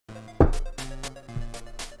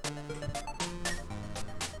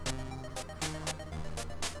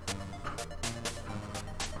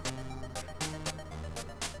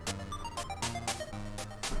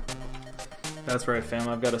That's right, fam.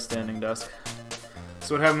 I've got a standing desk.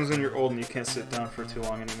 So what happens when you're old and you can't sit down for too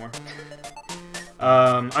long anymore?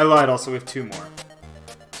 I lied. Also, we have 2 more.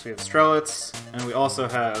 So we have Strelitz, and we also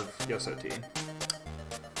have Yosoti.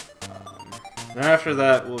 Then after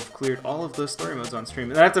that, we'll have cleared all of the story modes on stream.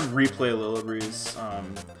 And I have to replay Lilibri's,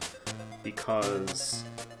 because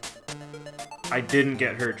I didn't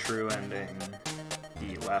get her true ending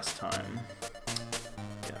the last time.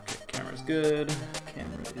 Yeah, okay, camera's good.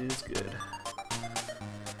 Camera is good.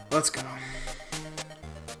 Let's go.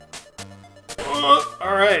 Oh,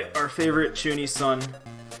 alright, our favorite Chuuni son.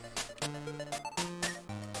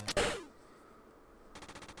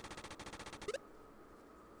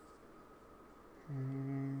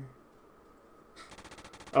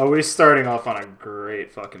 Oh, we're starting off on a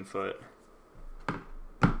great fucking foot.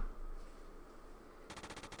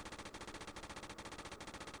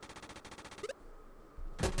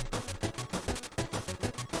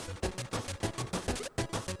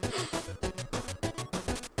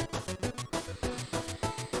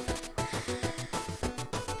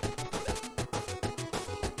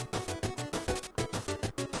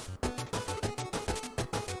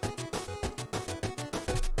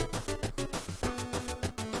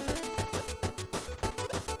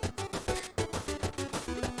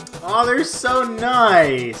 Oh, they're so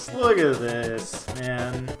nice! Look at this,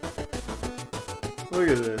 man. Look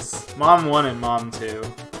at this. Mom 1 and Mom 2.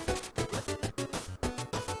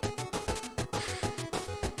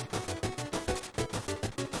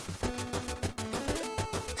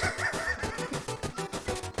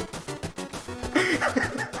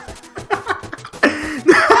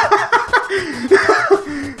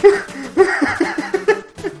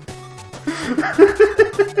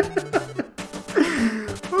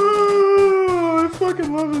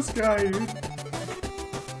 Guy, dude.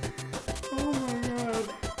 Oh my god.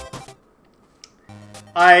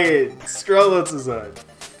 Strelitz is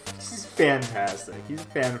he's fantastic. He's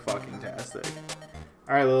fan-fucking-tastic.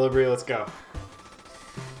 Alright, Lilibri, let's go.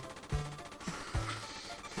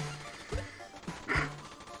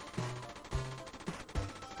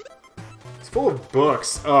 It's full of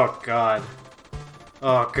books. Oh god.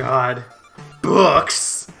 Oh god.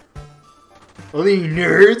 Books! Only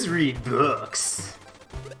nerds read books.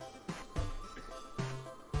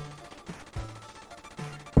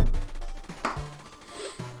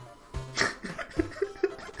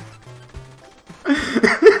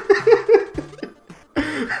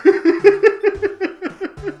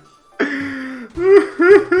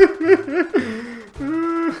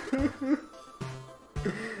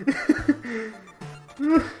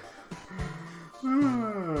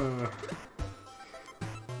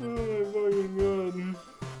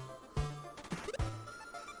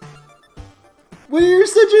 Well, you're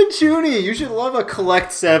such a Chuuni! You should love a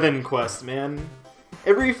Collect 7 quest, man.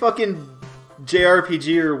 Every fucking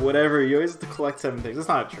JRPG or whatever, you always have to collect 7 things. That's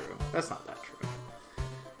not true. That's not that true.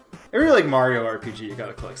 Every, like, Mario RPG, you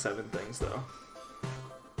gotta collect 7 things, though.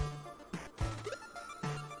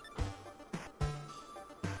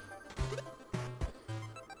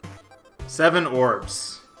 Seven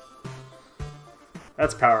orbs.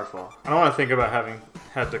 That's powerful. I don't want to think about having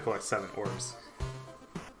had to collect 7 orbs.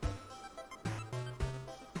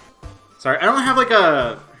 Sorry, I don't have like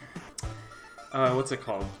a... what's it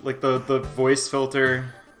called? Like the voice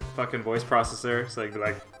filter, fucking voice processor, so I can be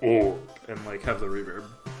like, oh, and like have the reverb.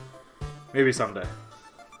 Maybe someday.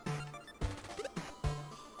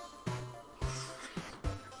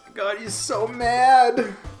 God, he's so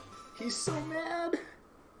mad! He's so mad!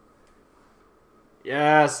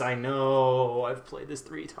 Yes, I know. I've played this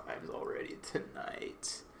 3 times already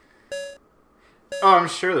tonight. Oh, I'm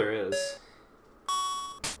sure there is.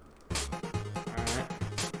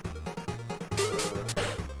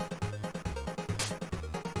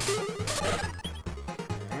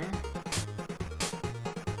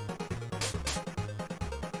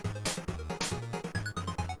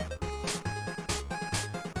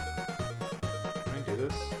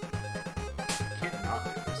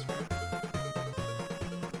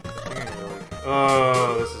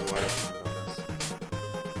 Oh, this is why I shouldn't have done this.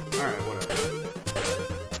 Alright, whatever.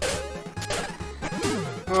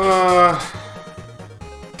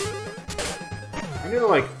 I need to,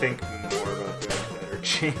 like, think more about doing better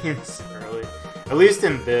chains early. At least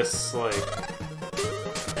in this, like...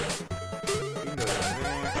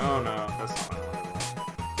 Oh no, that's not what I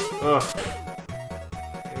want. Ugh.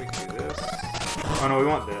 Maybe we can do this. Oh no, we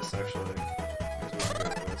want this, actually.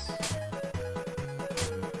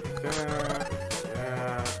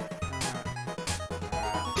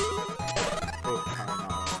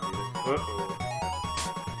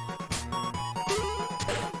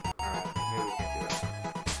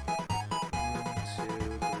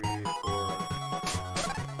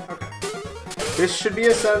 This should be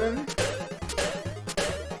a 7.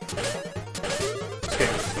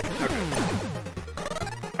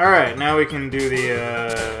 Alright, now we can do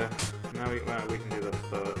the, we can do the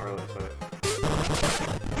Arlet fight.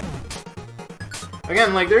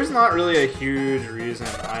 Again, like, there's not really a huge reason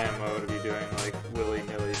IMO to be doing, like,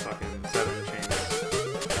 willy-nilly fucking 7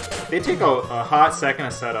 chains. They take a hot second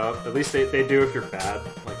to set up. At least they do if you're bad,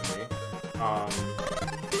 like me.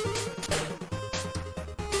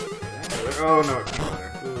 Oh, no, it's not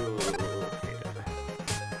there. Ooh, hate it.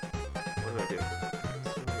 What did I do?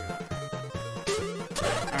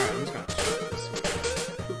 Alright, I'm just gonna check this.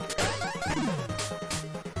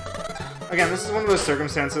 Again, this is one of those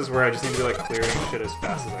circumstances where I just need to be, like, clearing shit as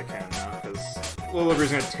fast as I can now, because Lilibri's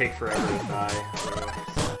gonna take forever to die.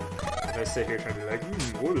 If I sit here trying to be like,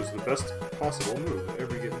 what is the best possible move at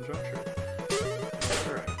every given juncture?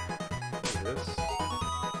 Alright. Do this.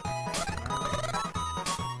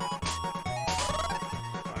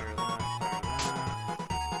 Fire that,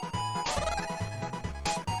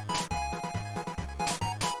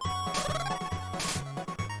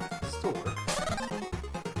 still work.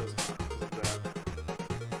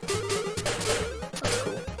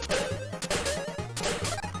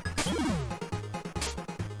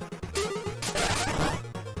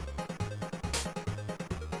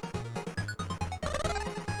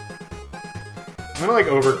 I'm gonna, like,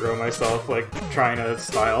 overgrow myself, like, trying to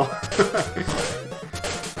style.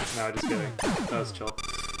 No, just kidding. That was chill.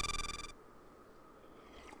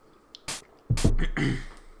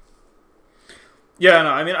 Yeah,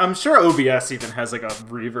 no, I mean, I'm sure OBS even has, like, a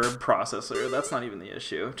reverb processor. That's not even the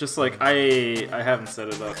issue. Just, like, I haven't set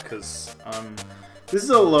it up, because, this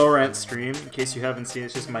is a low-rent stream, in case you haven't seen it.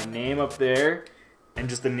 It's just my name up there, and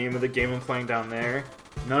just the name of the game I'm playing down there.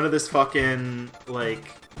 None of this fucking, like,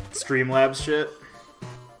 Streamlabs shit.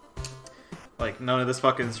 Like, none of this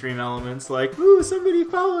fucking stream elements, like, ooh, somebody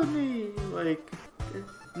followed me! Like,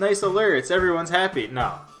 nice alerts, everyone's happy.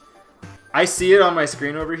 No. I see it on my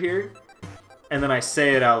screen over here, and then I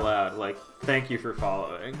say it out loud, like, thank you for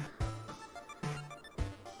following.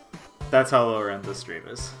 That's how low rent this stream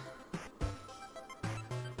is.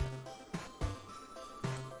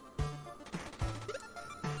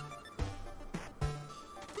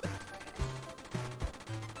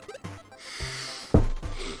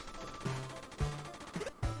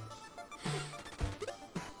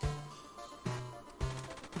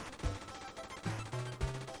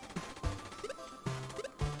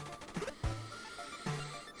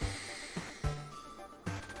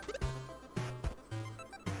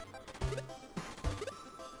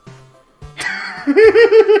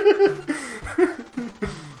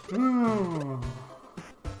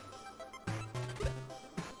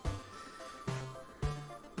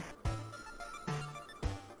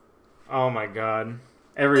 Oh my god.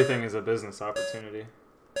 Everything is a business opportunity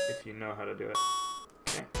if you know how to do it.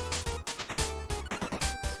 Okay.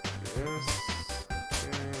 Let's do this.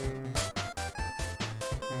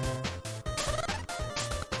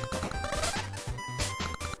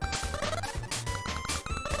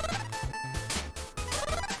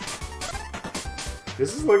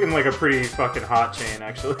 This is looking like a pretty fucking hot chain,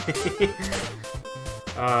 actually. Ooh,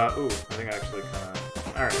 I think I actually kinda...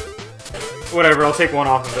 Alright. Whatever, I'll take one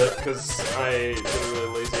off of it, because I did a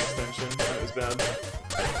really lazy extension, and it was bad.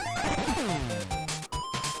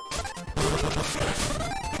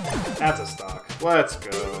 That's a stock. Let's go.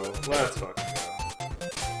 Let's fucking go.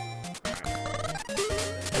 Alright.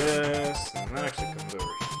 This, and that actually comes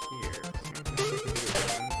over here.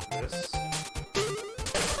 This.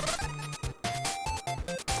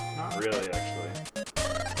 Not really, actually.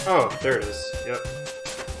 Oh, there it is. Yep.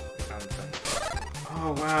 Found the thing.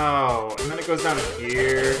 Oh, wow. And then it goes down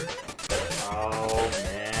here. Oh,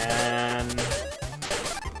 man.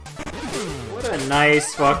 What a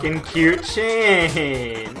nice fucking cute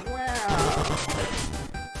chain. Wow.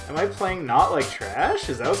 Am I playing not like trash?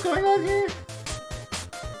 Is that what's going on here?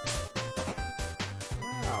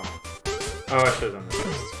 Wow. Oh, I should have done this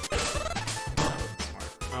first.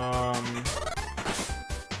 Smart.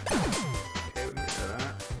 Okay, we can do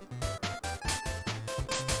that.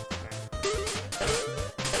 Okay.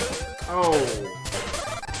 Oh.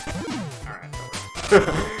 Alright, that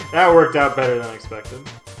worked. That worked out better than expected.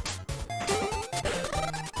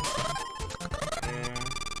 And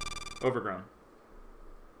overgrown.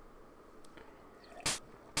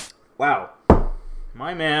 Wow.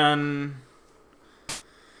 My man...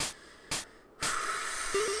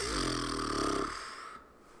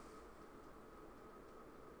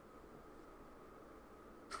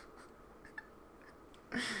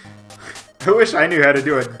 I wish I knew how to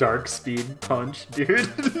do a dark speed punch, dude.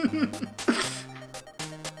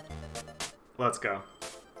 Let's go.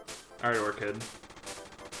 Alright, Orchid.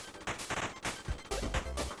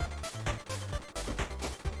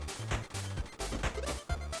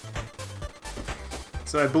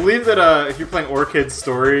 So I believe that if you're playing Orchid's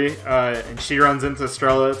story and she runs into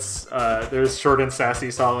Strelitz, there's short and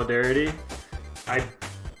sassy solidarity. I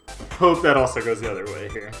hope that also goes the other way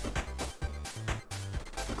here.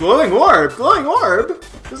 Glowing orb! Glowing orb!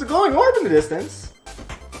 There's a glowing orb in the distance.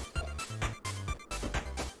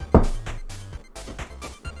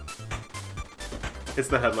 It's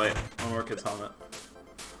the headlight on Orchid's helmet.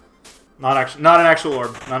 Not an actual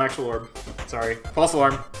orb. Not an actual orb. Sorry. False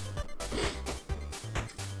alarm.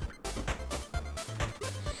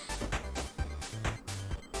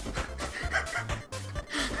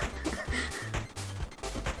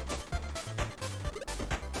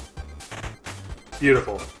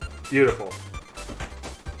 Beautiful. Beautiful.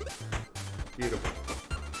 Beautiful.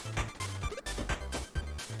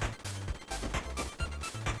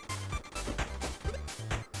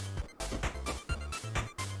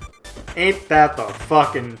 Ain't that the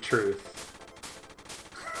fucking truth?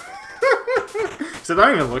 So they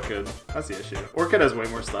don't even look good. That's the issue. Orchid has way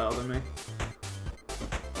more style than me.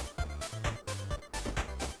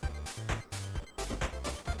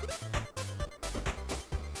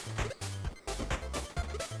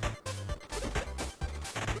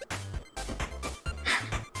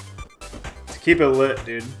 Keep it lit,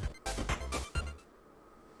 dude.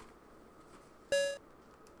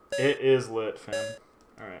 It is lit, fam.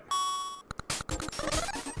 Alright.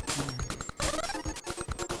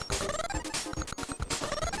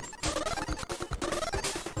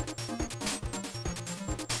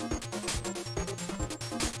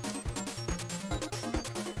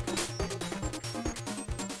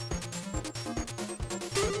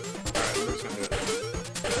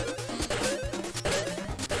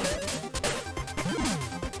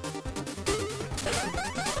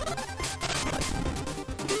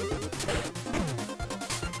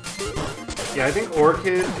 Yeah, I think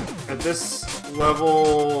Orchid at this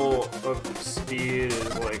level of speed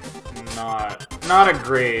is like not a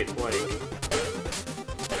great like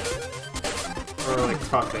or like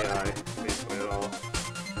tough AI basically at all.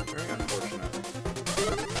 Very unfortunate.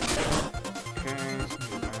 Okay, let's do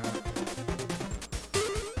that.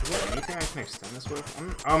 Is there anything I can extend this with?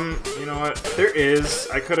 You know what? There is.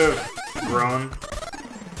 I could have grown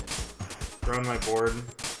my board.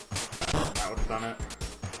 That would have done it.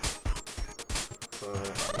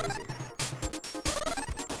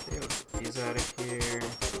 He's out of here.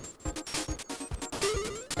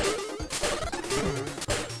 Ooh.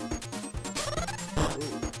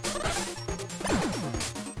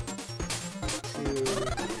 2,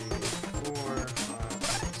 3, 4,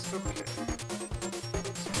 5, 6. Okay.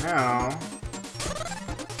 So now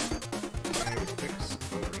I fix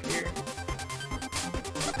over here.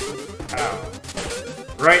 Ow.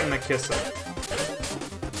 Right in the kiss up.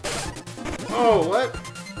 Oh, what?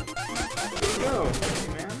 Let's go. Hey,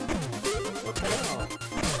 man. What the hell?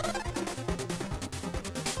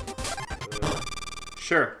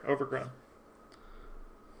 Sure, overgrown.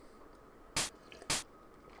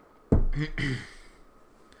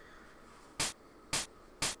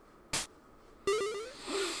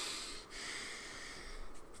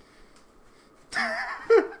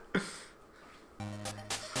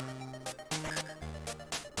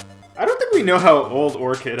 I don't think we know how old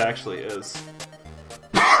Orchid actually is.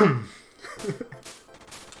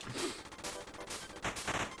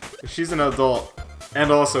 If she's an adult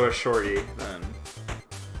and also a shorty, then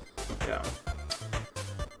yeah.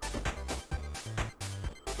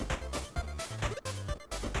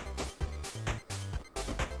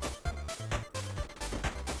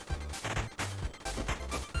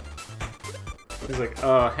 He's like,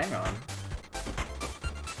 hang on.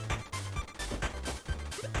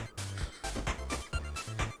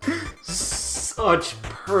 Such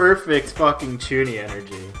perfect fucking Chuuni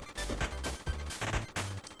energy.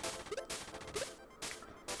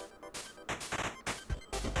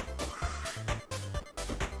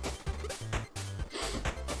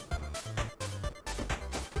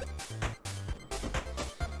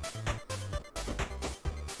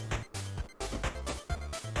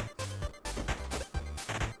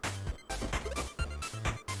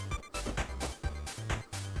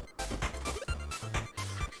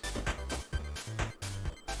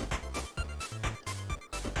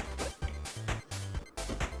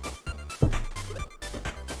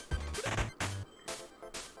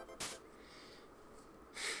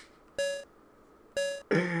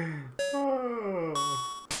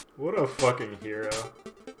 What a fucking hero.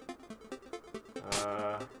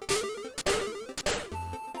 Okay.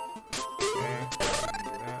 Do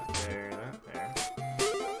that there, that there.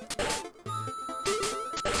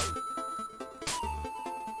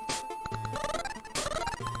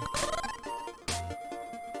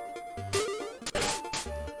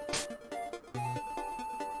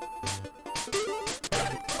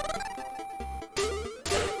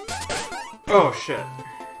 Oh shit.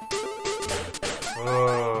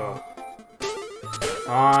 Oh.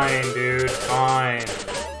 Fine, dude. Fine.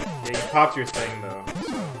 Yeah, you popped your thing though.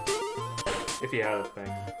 So. If you had a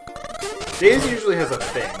thing. Daze usually has a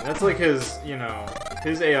thing. That's like his, you know,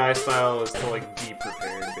 his AI style is to like be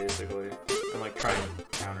prepared basically. And like try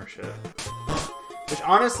and counter shit. Which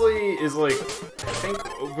honestly is like, I think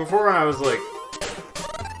before when I was like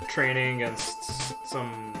training against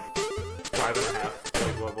some 5.5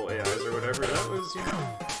 like, level AIs or whatever, that was, you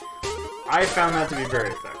know, I found that to be very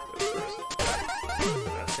effective personally.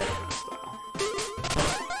 That same kind of style.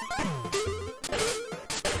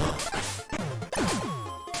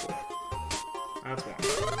 That's one.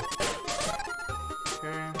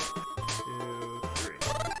 Okay, 2, 3.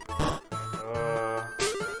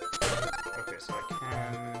 Okay, so I can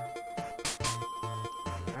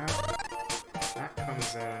do that. That comes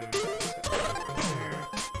in.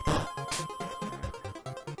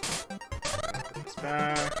 Put this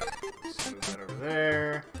back. Smooth that over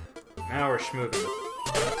there. Now we're schmooving.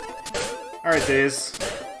 Alright, Daze.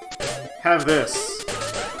 Have this.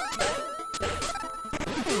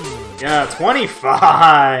 Yeah,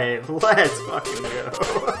 25! Let's fucking go.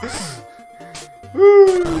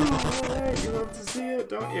 Woo! Alright, you love to see it,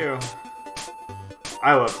 don't you?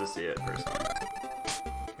 I love to see it, personally.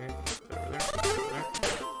 Okay, put it over there, put it over there.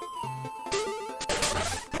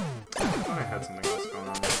 I thought I had something else going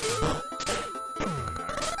on there. Doesn't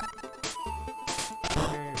matter.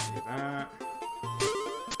 Okay, do that.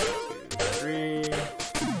 2, 3.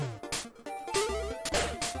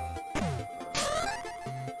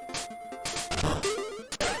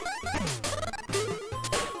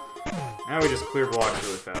 Now we just clear blocks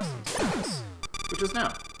really fast until this, which is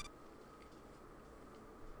now.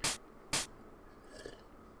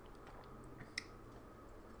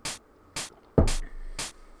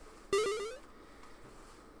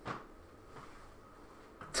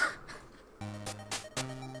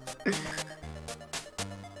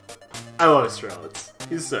 I love Strelitz.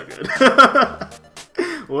 He's so good.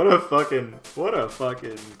 What a fucking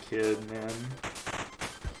kid, man.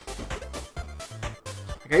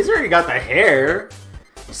 He's already got the hair.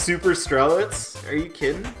 Super Strelitz? Are you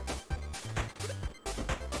kidding?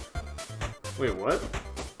 Wait, what?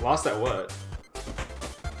 Lost at what?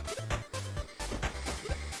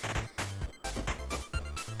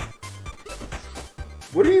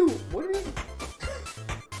 What are you...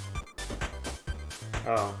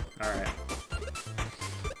 Oh, alright.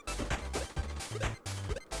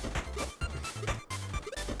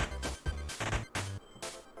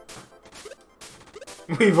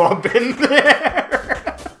 We've all been there!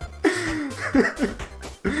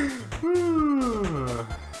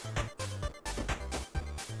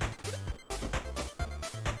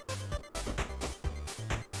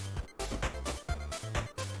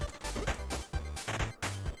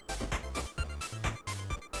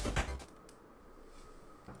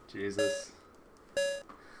 Jesus.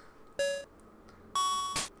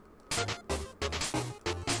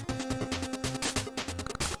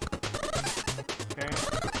 Okay.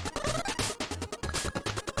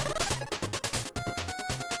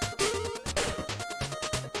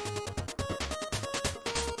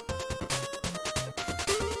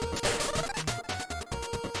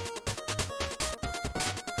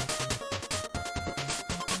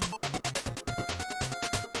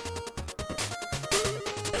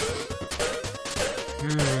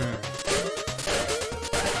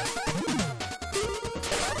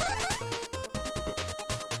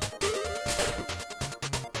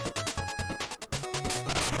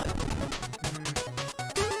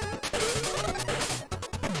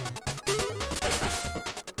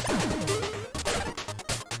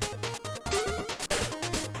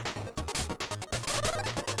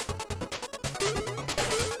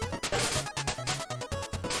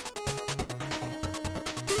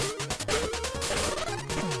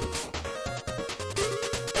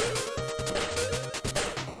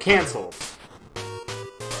 Cancelled.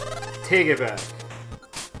 Take it back.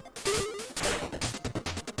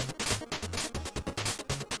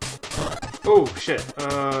 Oh shit.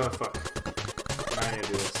 Fuck. I need to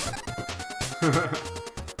do this.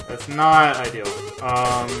 That's not ideal.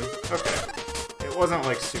 Okay. It wasn't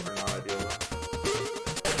like super not ideal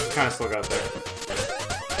though. Kinda still got there.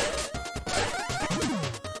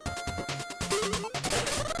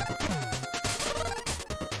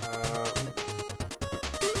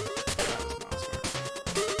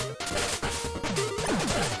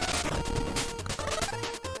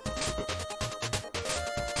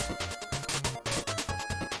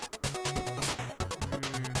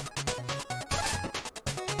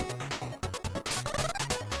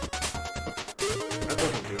 That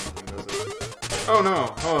doesn't do anything, does it? Oh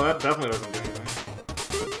no! Oh, that definitely doesn't do anything.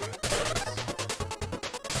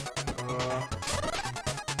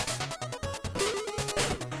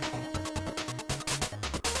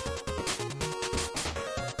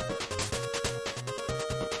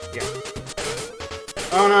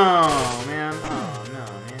 Oh no, man. Oh no,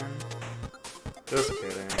 man. Just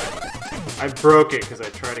kidding. I broke it because I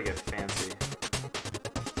tried to get fancy.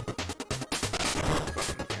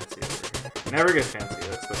 Fucking fancy over here. Never get fancy,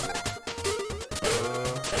 that's the rule.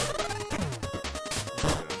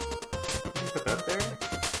 Put that there.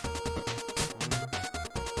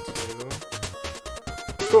 1,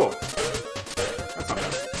 2. Cool. That's not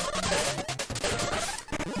bad.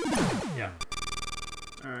 Yeah.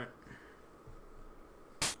 Alright.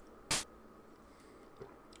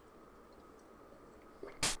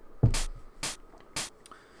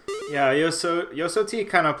 Yeah, Yoso T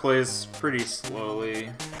kind of plays pretty slowly.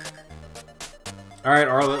 Alright,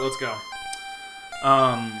 Arlet, let's go.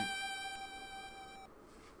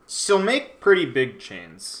 She'll make pretty big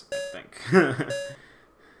chains, I think.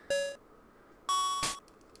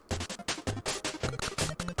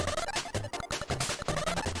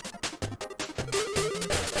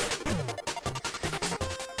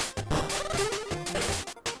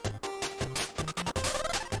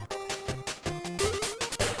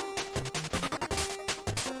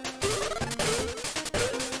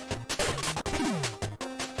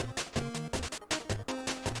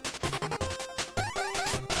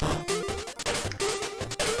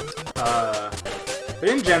 But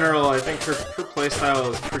in general, I think her playstyle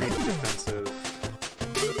is pretty defensive.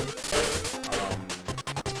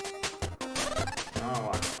 Not a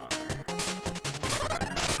lot going on there.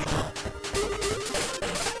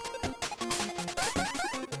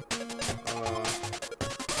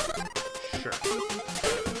 Sure.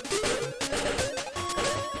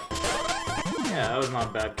 Yeah, that was not a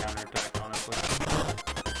bad counterattack, honestly.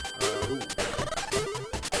 Ooh.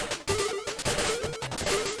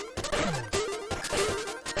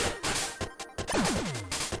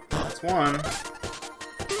 One.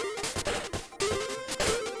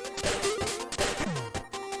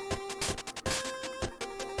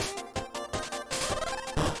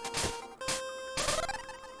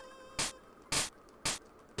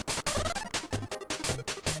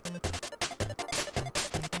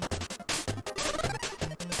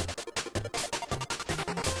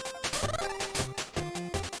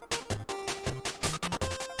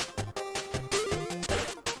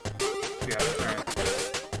 Yeah, right.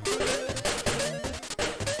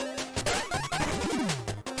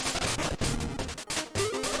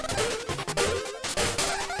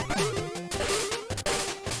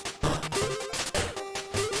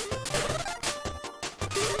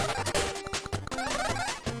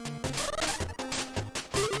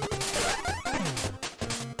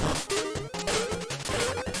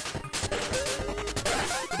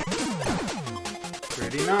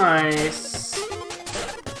 Pretty nice.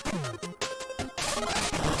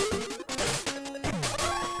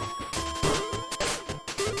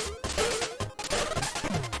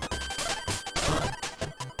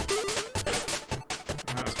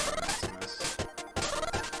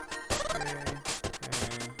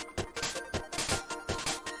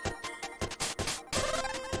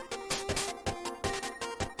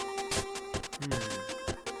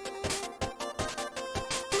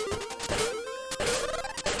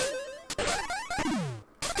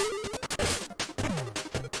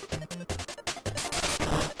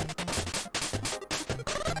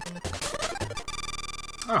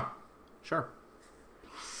 Oh, sure.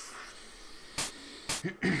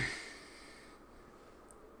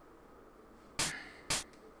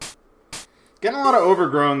 Getting a lot of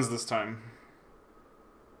overgrowns this time.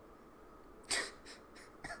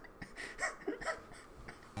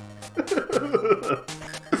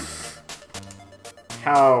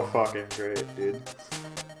 How fucking great, dude.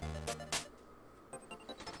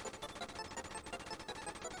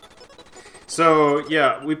 So,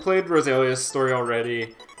 yeah, we played Rosalia's story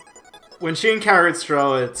already. When she encountered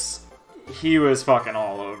Strelitz, he was fucking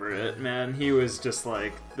all over it, man. He was just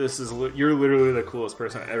like, you're literally the coolest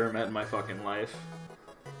person I've ever met in my fucking life.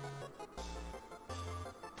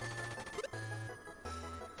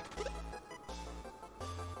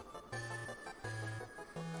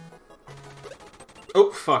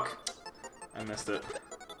 Oh, fuck. I missed it.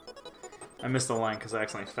 I missed the line because I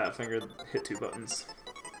accidentally fat-fingered, hit 2 buttons.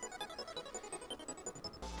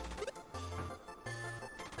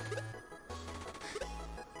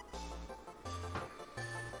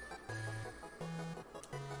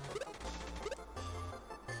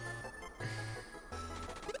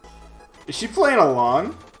 Is she playing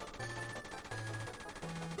along?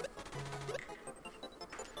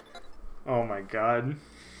 Oh my god.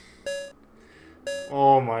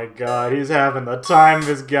 Oh my god, he's having the time of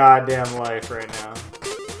his goddamn life right now.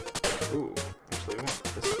 Ooh, actually, we want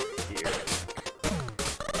this over here.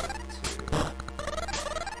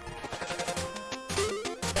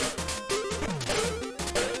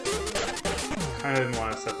 Kinda didn't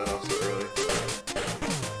want to set that off so early.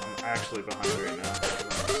 I'm actually behind right now.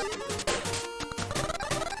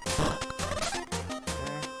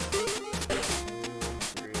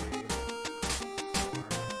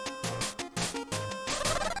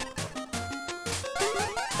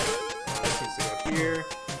 Here.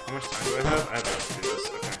 How much time do I have? I have enough to do this.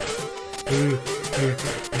 Okay.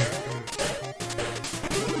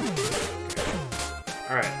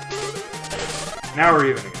 Alright. Now we're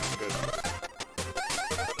even again. Good.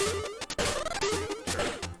 Sure.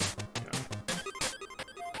 Yeah.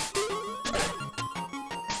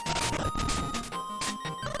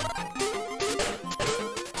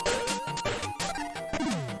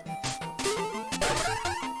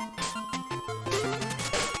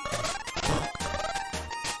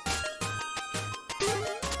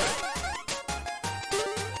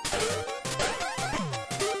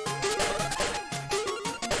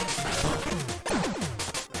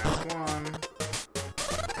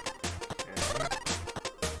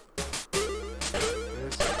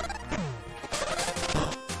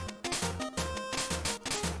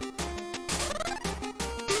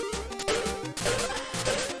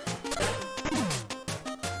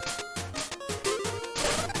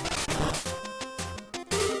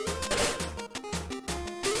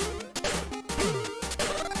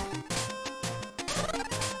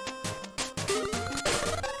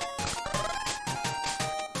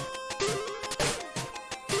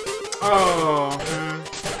 Oh,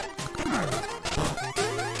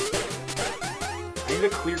 I need to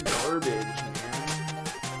clear garbage, man.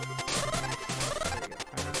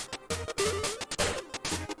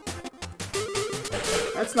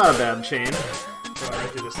 That's not a bad chain. Going right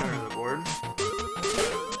through the center of the board.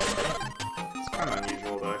 It's kind of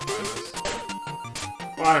unusual that I find this.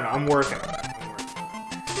 Well, I don't know. I'm working on it.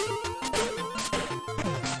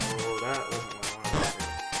 Oh, that wasn't what I wanted to do.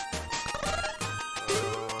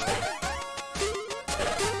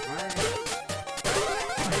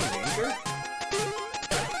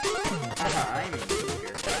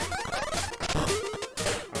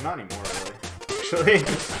 Not anymore, really. Actually.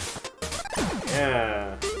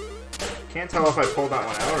 Yeah. Can't tell if I pulled that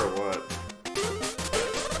one out or what.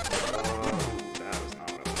 Oh, that was not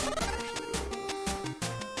what I wanted to actually do.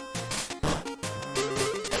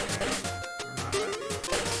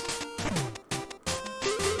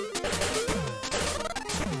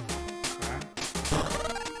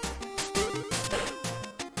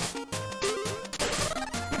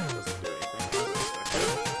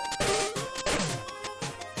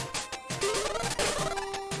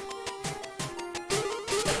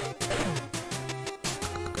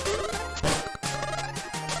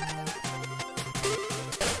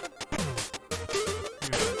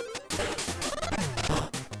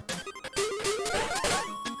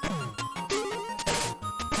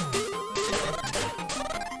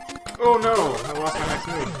 Oh no! I lost my next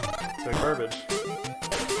move. To garbage.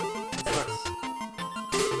 That sucks.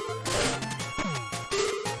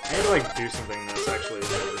 I need to like do something that's actually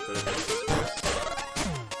with it.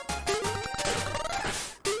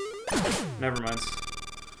 Never mind.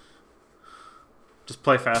 Just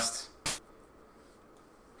play fast.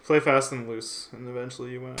 Play fast and loose, and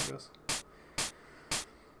eventually you win, I guess.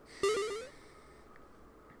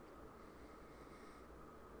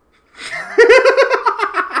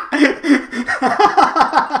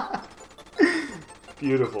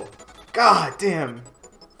 Beautiful. God damn.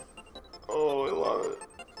 Oh, I love it.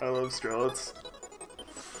 I love Strelitz.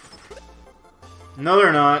 No,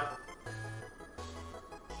 they're not.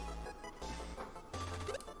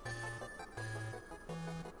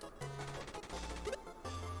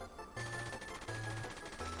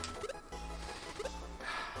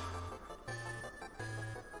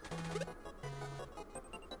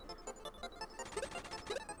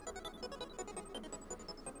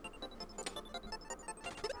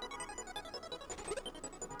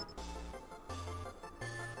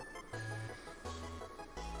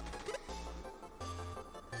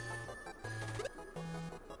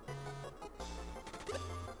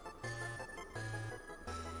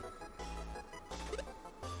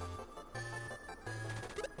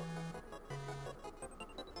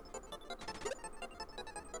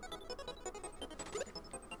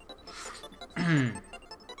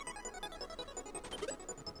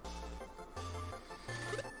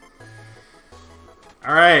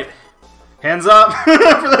 Alright. Hands up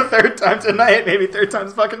for the third time tonight. Maybe third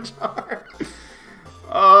time's fucking charm.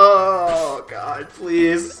 Oh, God,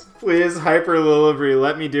 please. Please, Hyper Lilibri,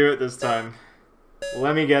 let me do it this time.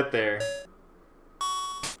 Let me get there.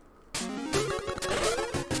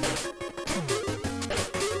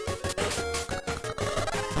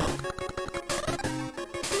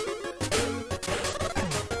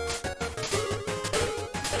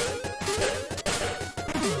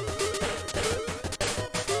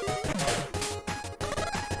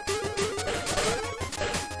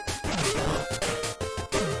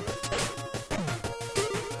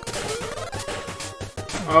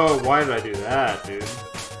 Oh, why did I do that, dude?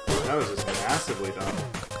 That was just massively dumb.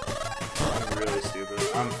 I'm really stupid.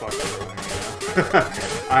 I'm fucking ruining it now.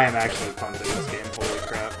 I am actually pumped in this game, holy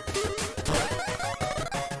crap.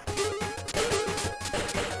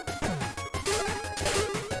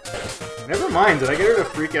 Never mind, did I get her to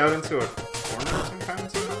freak out into a corner of some kind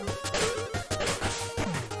somehow?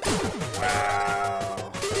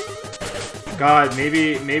 Wow. God,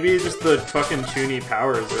 maybe just the fucking chuuni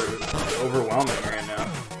powers are overwhelming right now.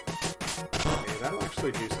 Okay, that'll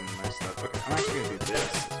actually do some nice stuff. Okay, I'm actually gonna do this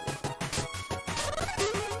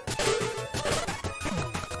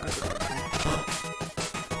as well.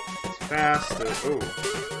 It's fast. Oh.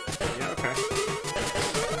 Yeah, okay.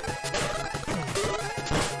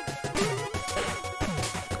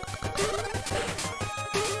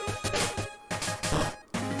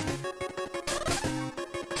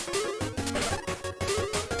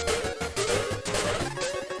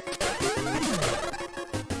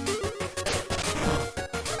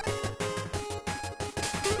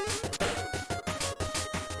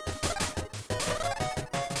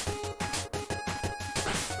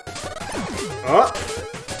 Oh!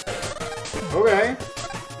 Okay.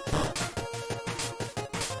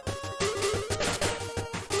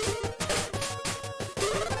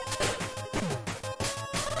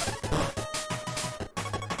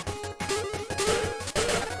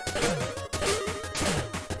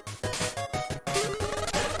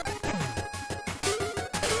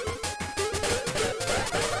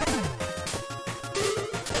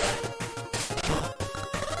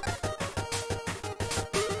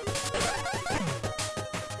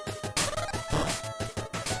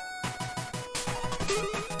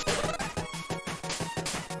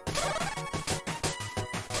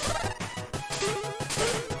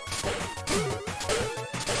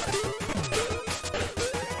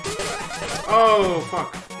 Oh,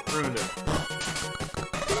 fuck. Ruined it.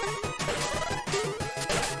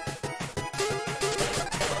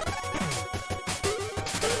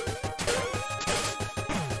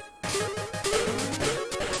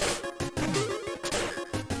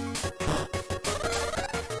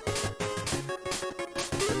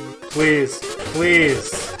 Please,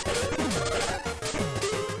 please.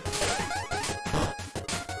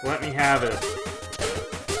 Let me have it.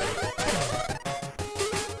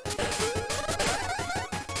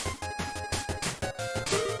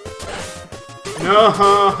 No,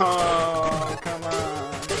 come on.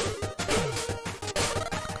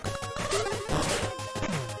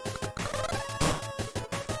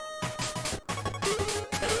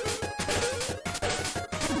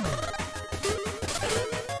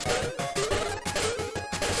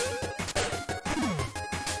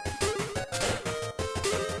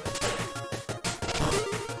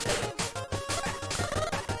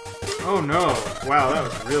 Oh no. Wow, that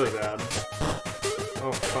was really bad.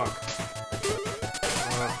 Oh fuck.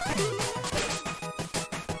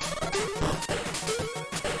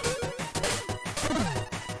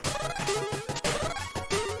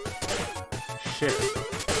 Shit.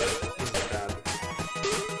 This is bad.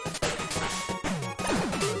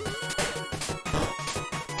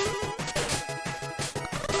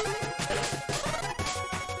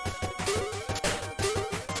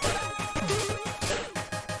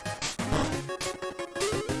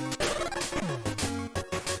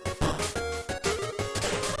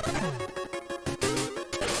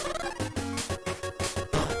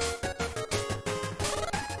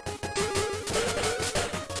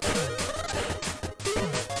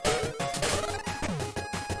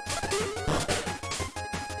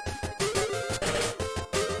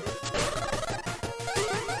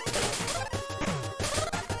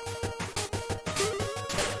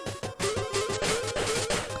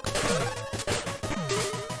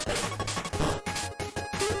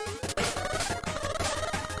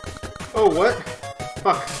 Oh, what?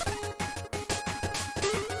 Fuck.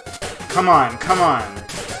 Come on, come on.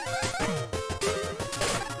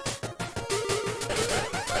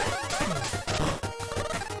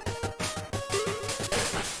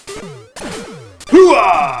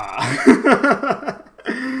 Hooah!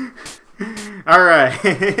 Alright.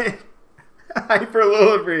 Hyper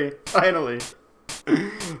Lilibri. Finally.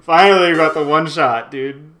 Finally we got the one shot,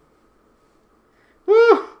 dude.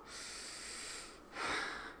 Woo!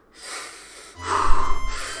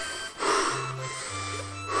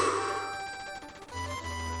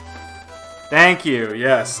 Thank you,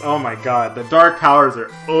 yes. Oh my god, the dark powers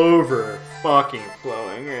are over fucking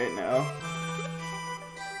flowing right now.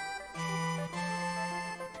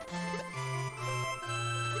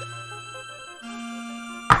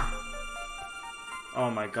 Oh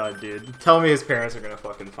my god, dude. Tell me his parents are gonna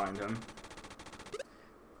fucking find him.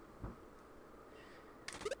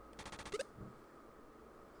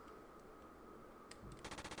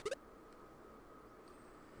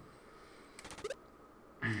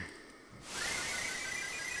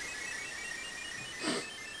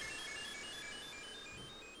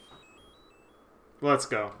 Let's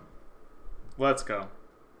go. Let's go.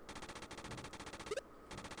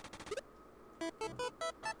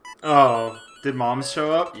 Oh, did moms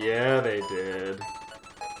show up? Yeah, they did.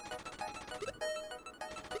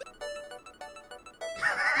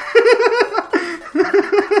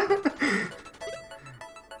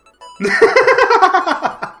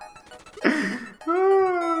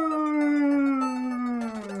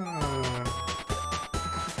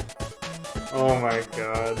 Oh my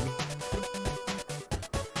god.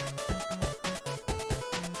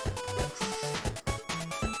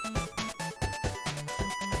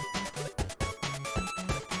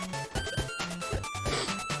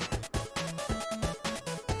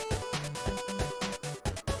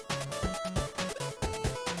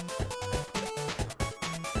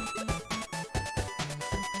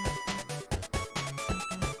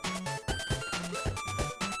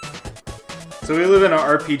 So we live in an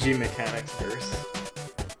RPG mechanics verse.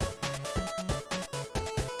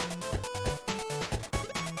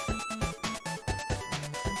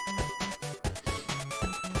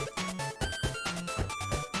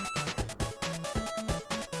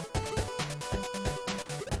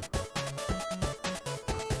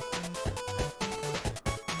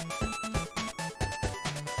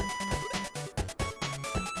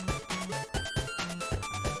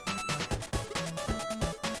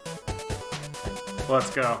 Let's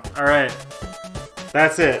go. Alright.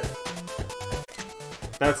 That's it.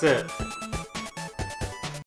 That's it.